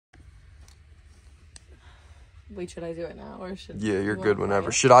Wait, should I do it now or should? Yeah, you're good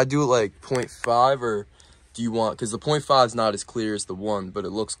whenever. Should I do it like 0.5 or do you want? Because the 0.5 is not as clear as the 1, but it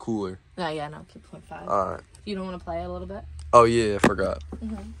looks cooler. No, yeah, no, keep 0.5. All right. You don't want to play it a little bit? Oh yeah, I forgot.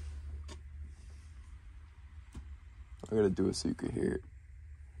 Mm-hmm. I gotta do it so you can hear it.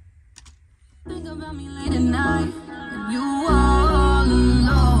 Think about me late at night, you all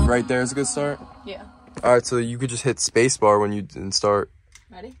alone. Right there's a good start? Yeah. All right, so you could just hit spacebar when you didn't start.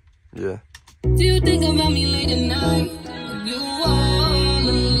 Ready? Yeah. Do you think about me late at night, you all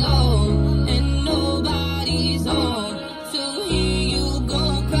alone, and nobody's home to hear you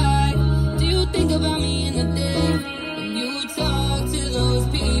go cry? Do you think about me in the day when you talk to those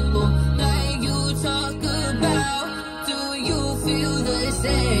people that you talk about? Do you feel the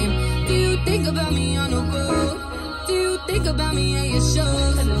same? Do you think about me on the road? Do you think about me at your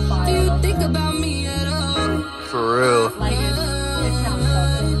shows? Do you think about me at all? For real. Like, it sounds so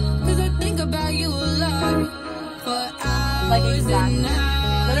good. Cause I think about you a lot for hours. Like, exactly.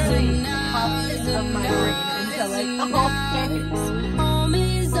 Literally, and copies of my brain into, like, all things. home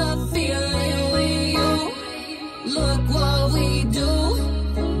is a feeling with you. Look what we do,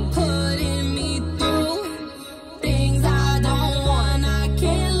 putting me through things I don't want. I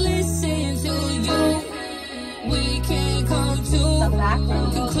can't listen to you. We can't come The to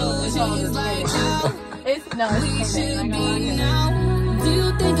background conclusions like how it's no, we it's should amazing. be now. Do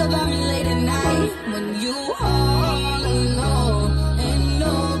you think about me late at night when you all alone and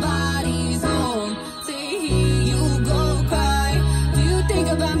nobody's home to hear you go cry? Do you think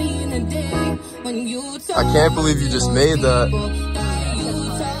about me in the day when you talk? I can't believe you just made that. You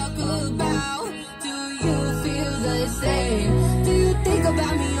talk about? Do you feel the same? Do you think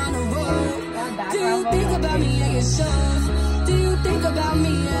about me on the road? Do you think about me at your shows? Do you think about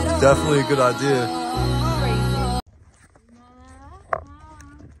me at all? Definitely a good idea.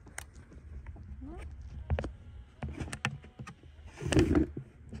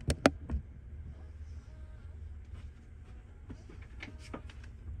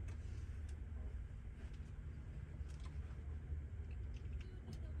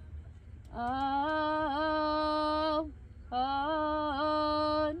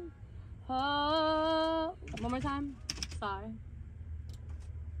 One more time. Sorry.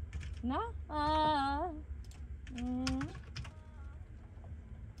 No.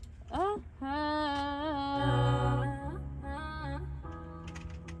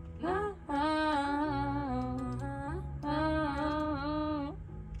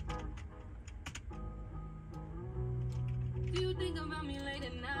 Do you think about me late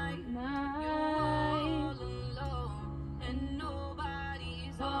at night? You're all alone and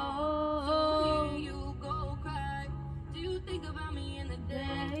nobody's home. So here you go cry. Do you think about me in the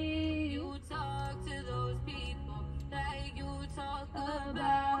day? You talk to those people that you talk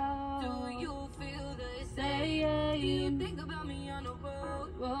about. Do you feel the same? Do you think about me on the road?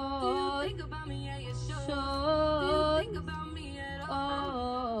 Do you think about me at your show? Do you think about me at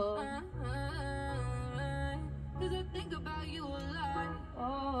all? Cause I think about you a lot for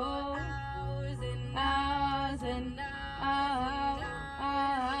hours and hours and hours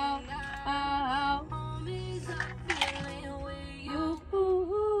and hours. Home is a feeling with you.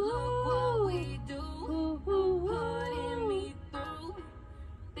 Look what we do, putting me through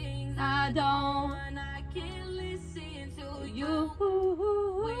things I don't want. I can't listen to you.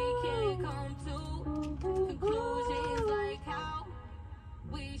 We can't come to conclusions like how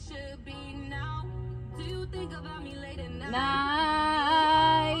we should be now. Do you think about me late at night?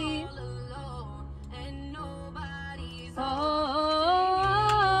 All alone and nobody's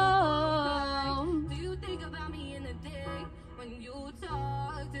home. Do you think about me in the day when you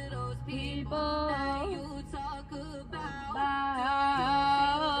talk to those people that you talk about?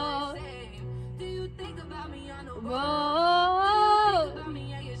 Do you feel the same? Do you think about me on the road? Do you think about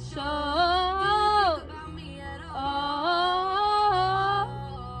me at your show? Do you think about me at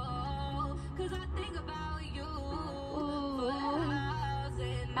all? Cause I think about you for hours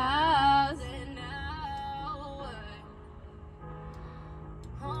and hours and hours.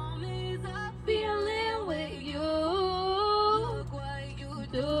 Home is a feeling with you. Look what you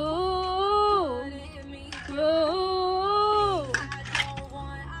do, putting me through. I don't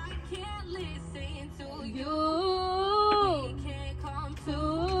want, I can't listen to you. We can't come to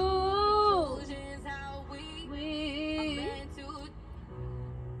conclusions how we are meant to.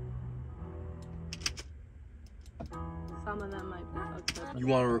 Some of them might be fucked up. You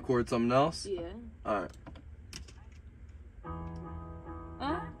want to record something else? Yeah. All right.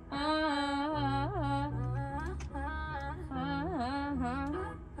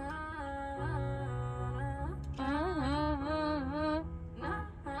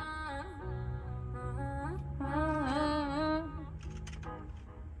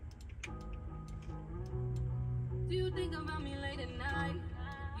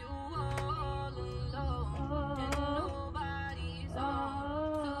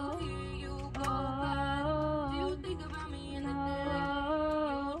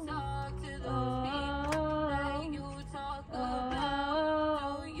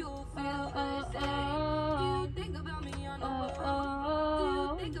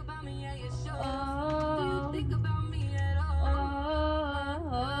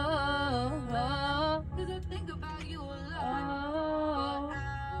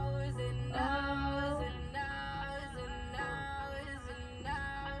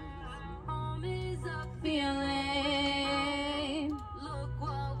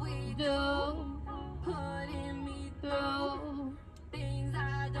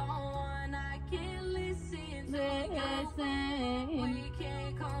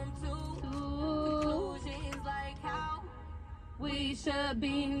 should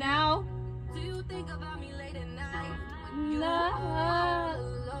be now. Do you think about me late at night?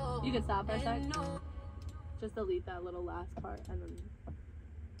 No. You can stop for a sec. Just delete that little last part and then.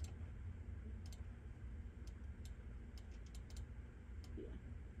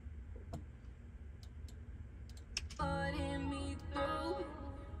 Putting me through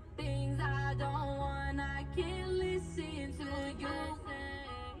things I don't want. I can't listen to you.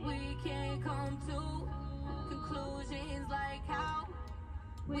 We can't come to conclusions like how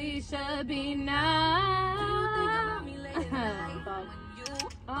We should be now. do you think about me late at night? When you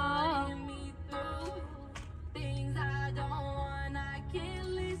putting me through things I don't want. I can't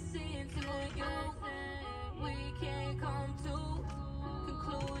listen to you. We can't come to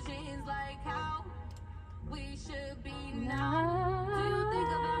conclusions like how we should be now. Do you think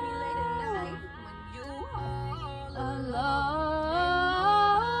about me late at night when you all alone?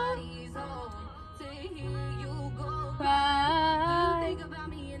 Nobody's home to hear you go cry. Do you think about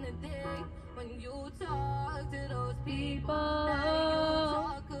me in the day when you talk to those people that you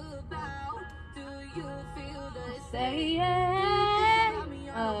talk about? Do you feel the same? Say it. Do you think about me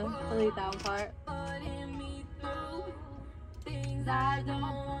on the road? Delete that part. Putting me through things I don't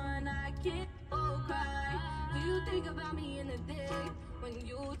want. I can't cry. Do you think about me in the day when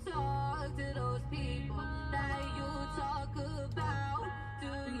you talk to those people that you talk about? Do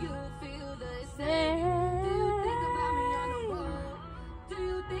you feel the same? Do you think about me on the road? Do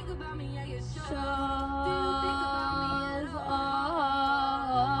you think about me at your show? Do you think about me at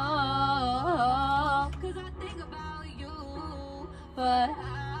all? 'Cause I think about you. But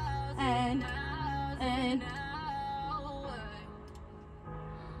And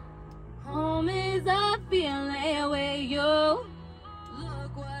home is a feeling with you,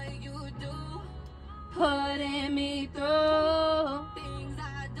 look what you do. putting me through. Things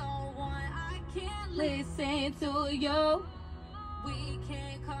I don't want, I can't Listen to you We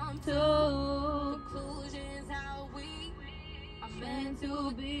can't come to to conclusions how we are meant meant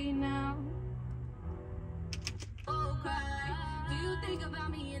to be now. cry. Do you think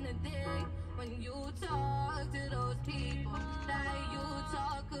about me in the day when you talk to those people that you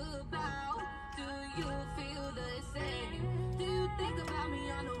talk about? Do you feel the same? Do you think about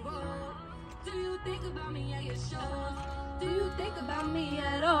me on the road? Do you think about me at your shows? Do you think about me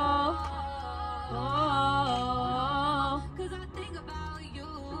at all? Oh, 'Cause I think about you.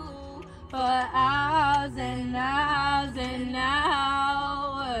 for hours and hours and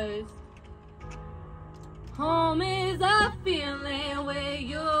hours. Home is a feeling with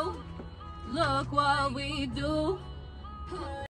you. Look what we do.